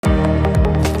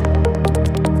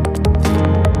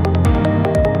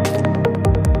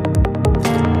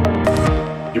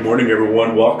Morning,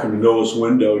 everyone. Welcome to Noah's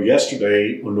Window.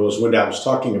 Yesterday on Noah's Window, I was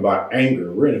talking about anger.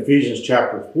 We're in Ephesians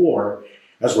chapter 4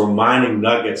 as we're mining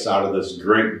nuggets out of this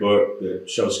great book that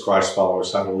shows Christ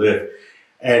followers how to live.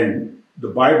 And the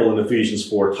Bible in Ephesians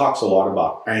 4 talks a lot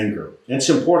about anger. And it's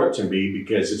important to me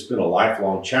because it's been a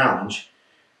lifelong challenge.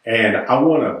 And I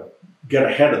want to get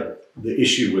ahead of the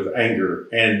issue with anger.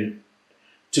 And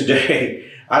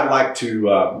today, I'd like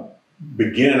to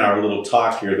begin our little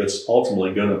talk here that's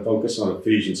ultimately going to focus on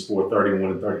Ephesians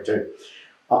 4:31 and 32.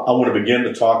 I want to begin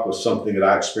the talk with something that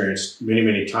I experienced many,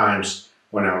 many times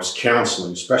when I was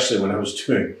counseling, especially when I was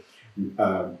doing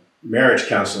marriage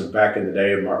counseling back in the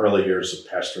day of my early years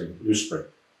of pastoring New Spring.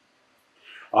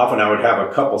 Often I would have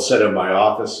a couple sit in my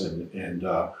office and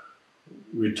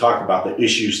we'd talk about the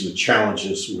issues and the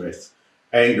challenges with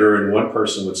anger, and one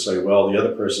person would say, well, the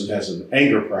other person has an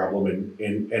anger problem,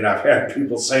 and I've had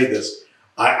people say this,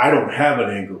 I don't have an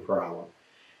anger problem.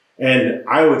 And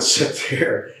I would sit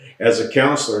there as a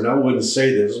counselor, and I wouldn't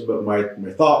say this, but my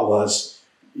thought was,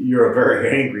 you're a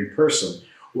very angry person.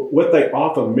 What they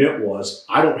often meant was,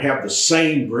 I don't have the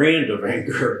same brand of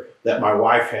anger that my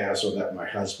wife has or that my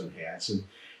husband has. And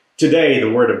today,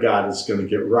 the Word of God is going to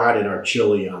get right in our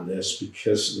chili on this,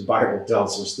 because the Bible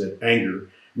tells us that anger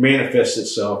manifests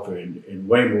itself in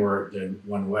way more than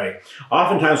one way.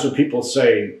 Oftentimes when people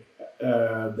say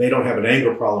they don't have an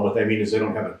anger problem, what they mean is they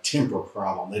don't have a temper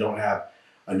problem. They don't have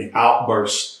an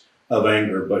outburst of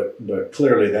anger, but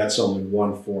clearly that's only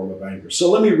one form of anger.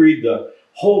 So let me read the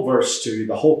whole verse to you,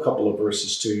 the whole couple of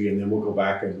verses to you, and then we'll go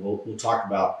back and we'll talk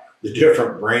about the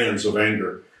different brands of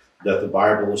anger that the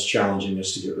Bible is challenging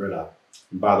us to get rid of.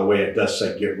 And by the way, it does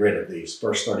say get rid of these.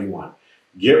 Verse 31,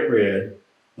 get rid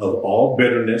of all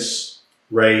bitterness,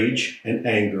 rage, and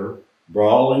anger,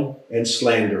 brawling, and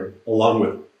slander, along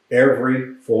with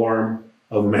every form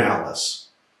of malice.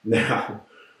 Now,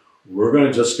 we're going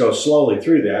to just go slowly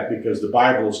through that because the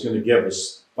Bible is going to give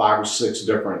us 5 or 6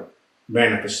 different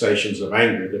manifestations of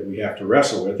anger that we have to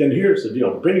wrestle with. And here's the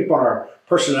deal. Depending upon our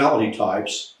personality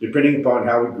types, depending upon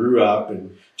how we grew up,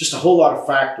 and just a whole lot of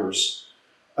factors,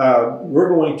 we're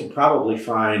going to probably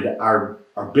find our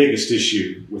biggest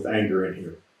issue with anger in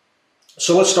here.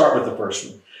 So let's start with the first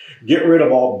one. Get rid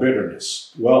of all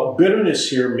bitterness. Well, bitterness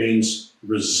here means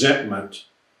resentment.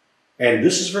 And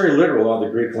this is very literal out of the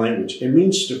Greek language. It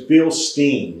means to feel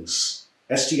stings,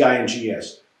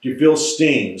 S-T-I-N-G-S, to feel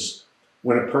stings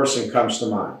when a person comes to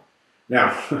mind.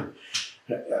 Now,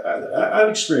 I've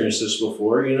experienced this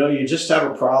before. You know, you just have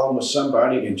a problem with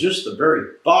somebody and just the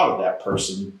very thought of that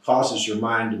person causes your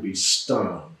mind to be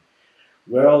stung.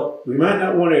 Well, we might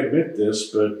not want to admit this,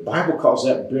 but the Bible calls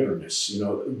that bitterness. You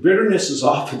know, bitterness is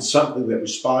often something that we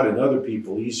spot in other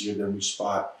people easier than we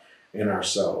spot in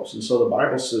ourselves. And so the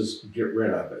Bible says, get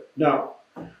rid of it. Now,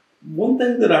 one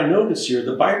thing that I notice here,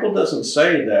 the Bible doesn't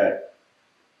say that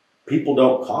people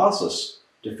don't cause us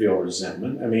to feel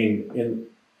resentment. I mean,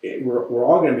 we're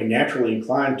all going to be naturally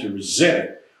inclined to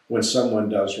resent when someone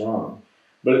does wrong.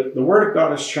 But the Word of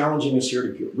God is challenging us here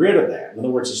to get rid of that. In other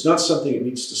words, it's not something that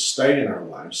needs to stay in our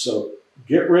lives. So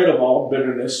get rid of all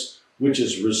bitterness, which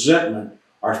is resentment,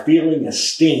 or feeling a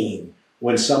sting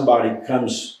when somebody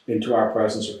comes into our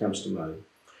presence or comes to mind.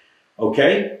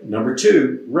 Okay, number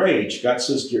 2, rage. God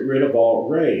says get rid of all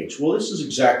rage. Well, this is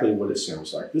exactly what it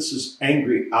sounds like. This is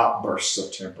angry outbursts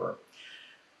of temper.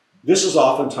 This is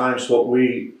oftentimes what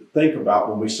we think about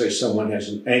when we say someone has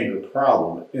an anger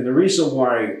problem. And the reason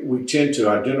why we tend to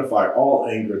identify all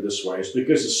anger this way is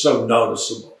because it's so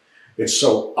noticeable. It's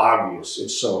so obvious.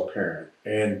 It's so apparent.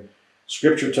 And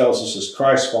Scripture tells us as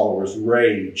Christ followers,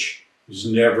 rage is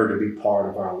never to be part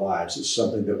of our lives. It's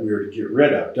something that we are to get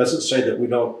rid of. It doesn't say that we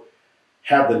don't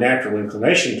have the natural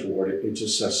inclination toward it. It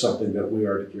just says something that we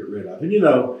are to get rid of. And you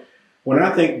know, when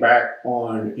I think back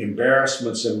on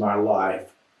embarrassments in my life,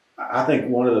 I think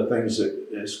one of the things that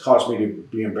has caused me to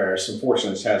be embarrassed,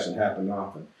 unfortunately this hasn't happened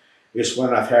often, is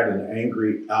when I've had an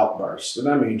angry outburst. And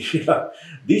I mean, you know,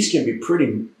 these can be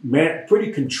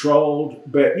pretty controlled,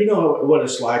 but you know what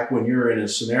it's like when you're in a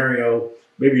scenario,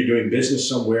 maybe you're doing business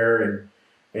somewhere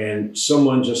and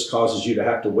someone just causes you to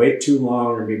have to wait too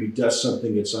long or maybe does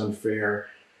something that's unfair.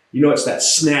 You know, it's that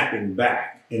snapping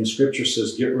back. And Scripture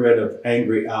says, get rid of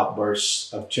angry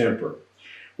outbursts of temper.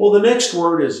 Well, the next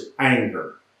word is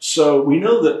anger. So we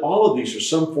know that all of these are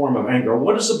some form of anger.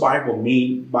 What does the Bible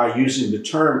mean by using the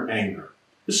term anger?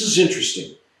 This is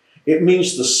interesting. It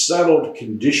means the settled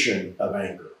condition of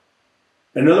anger.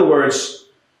 In other words,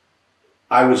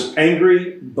 I was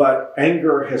angry, but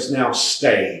anger has now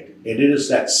stayed. And it is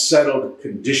that settled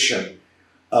condition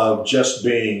of just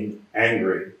being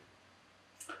angry.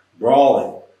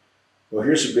 Brawling. Well,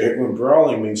 here's a big one.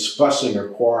 Brawling means fussing or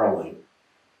quarreling.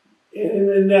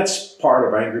 And that's part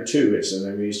of anger too, isn't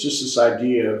it? I mean, it's just this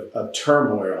idea of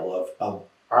turmoil, of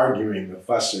arguing, of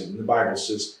fussing. The Bible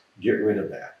says, get rid of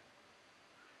that.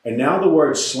 And now the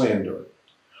word slander.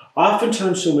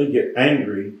 Oftentimes when we get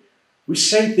angry, we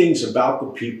say things about the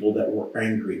people that we're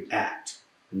angry at.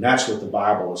 And that's what the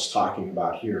Bible is talking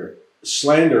about here.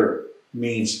 Slander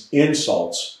means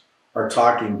insults or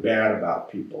talking bad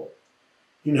about people.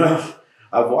 You know,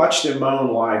 I've watched in my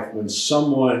own life when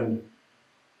someone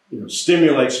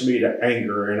stimulates me to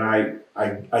anger and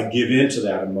I give in to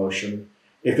that emotion.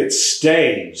 If it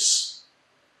stays,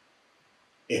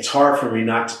 it's hard for me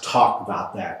not to talk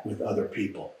about that with other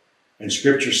people. And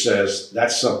Scripture says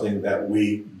that's something that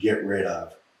we get rid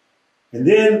of. And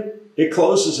then it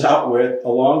closes out with,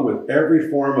 along with every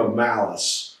form of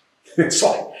malice. It's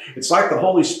like the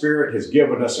Holy Spirit has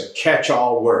given us a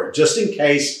catch-all word, just in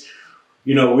case,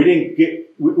 we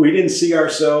didn't see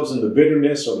ourselves in the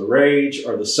bitterness or the rage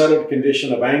or the settled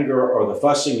condition of anger or the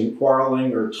fussing and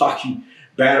quarreling or talking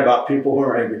bad about people who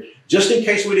are angry. Just in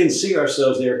case we didn't see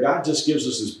ourselves there, God just gives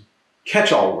us this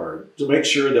catch-all word to make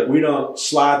sure that we don't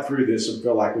slide through this and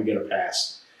feel like we get a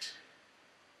pass.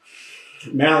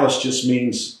 Malice just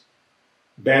means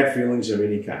bad feelings of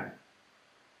any kind.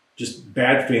 Just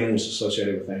bad feelings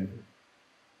associated with anger.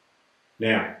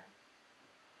 Now,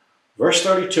 verse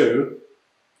 32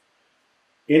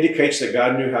 indicates that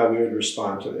God knew how we would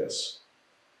respond to this.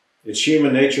 It's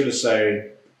human nature to say,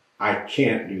 I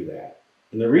can't do that.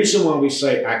 And the reason why we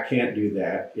say I can't do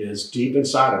that is deep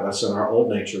inside of us in our old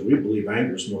nature, we believe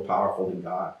anger is more powerful than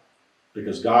God,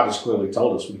 because God has clearly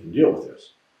told us we can deal with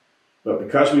this. But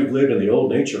because we've lived in the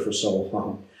old nature for so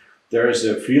long, there is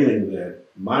a feeling that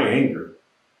my anger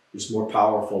is more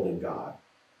powerful than God,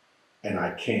 and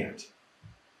I can't.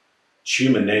 It's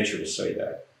human nature to say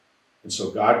that. And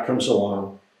so God comes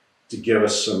along to give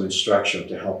us some instruction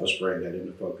to help us bring that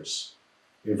into focus.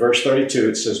 In verse 32,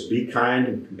 it says, be kind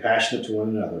and compassionate to one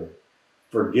another,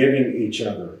 forgiving each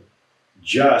other,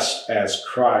 just as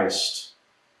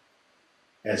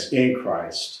in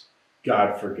Christ,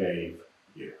 God forgave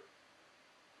you.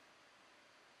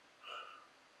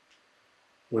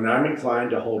 When I'm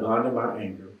inclined to hold on to my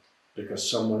anger because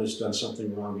someone has done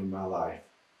something wrong in my life,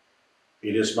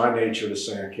 it is my nature to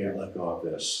say I can't let go of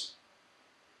this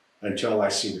until I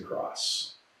see the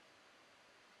cross.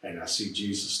 And I see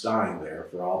Jesus dying there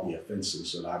for all the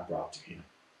offenses that I brought to him.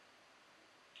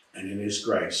 And in his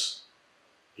grace,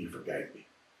 he forgave me.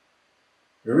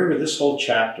 Remember, this whole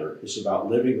chapter is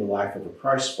about living the life of a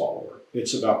Christ follower.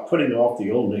 It's about putting off the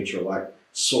old nature like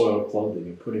soiled clothing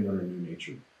and putting on a new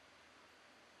nature.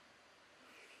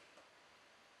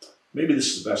 Maybe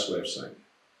this is the best way of saying it.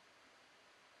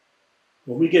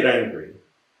 When we get angry,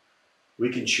 we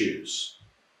can choose.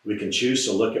 We can choose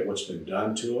to look at what's been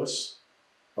done to us,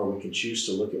 or we can choose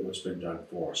to look at what's been done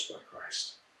for us by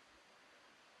Christ.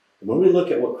 And when we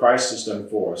look at what Christ has done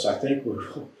for us, I think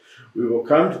we will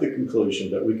come to the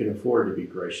conclusion that we can afford to be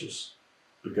gracious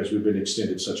because we've been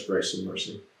extended such grace and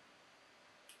mercy.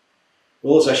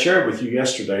 Well, as I shared with you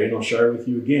yesterday, and I'll share with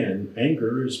you again,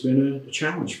 anger has been a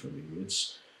challenge for me.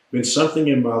 It's been something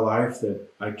in my life that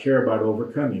I care about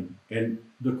overcoming. And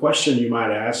the question you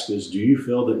might ask is, do you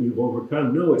feel that you've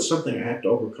overcome? No, it's something I have to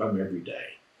overcome every day.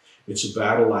 It's a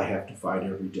battle I have to fight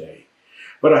every day.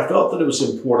 But I felt that it was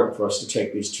important for us to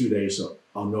take these 2 days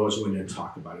on Noah's Window and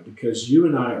talk about it, because you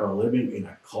and I are living in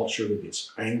a culture that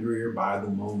gets angrier by the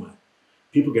moment.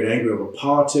 People get angry over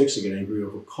politics, they get angry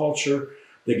over culture,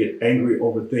 they get angry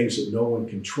over things that no one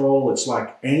can control. It's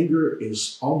like anger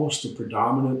is almost the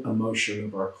predominant emotion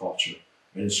of our culture.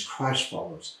 And as Christ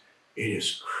followers, it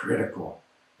is critical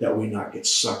that we not get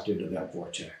sucked into that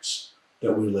vortex,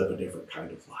 that we live a different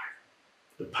kind of life.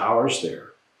 The power's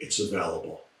there. It's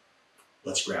available.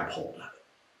 Let's grab hold of it.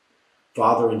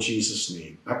 Father, in Jesus'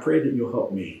 name, I pray that you'll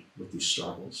help me with these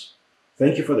struggles.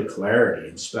 Thank you for the clarity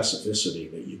and specificity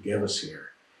that you give us here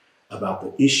about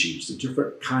the issues, the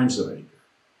different kinds of anger.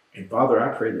 And Father,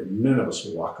 I pray that none of us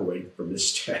will walk away from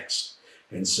this text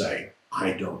and say,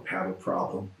 I don't have a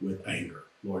problem with anger.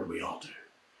 Lord, we all do.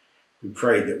 We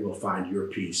pray that we'll find your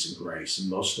peace and grace, and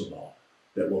most of all,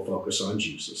 that we'll focus on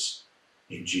Jesus.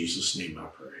 In Jesus' name I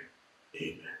pray.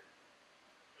 Amen.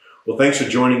 Well, thanks for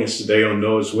joining us today on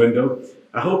Noah's Window.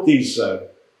 I hope these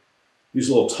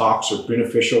little talks are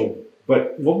beneficial.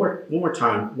 But one more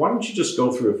time, why don't you just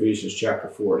go through Ephesians chapter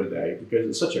 4 today, because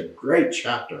it's such a great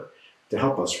chapter to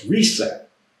help us reset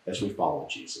as we follow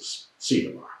Jesus. See you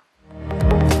tomorrow.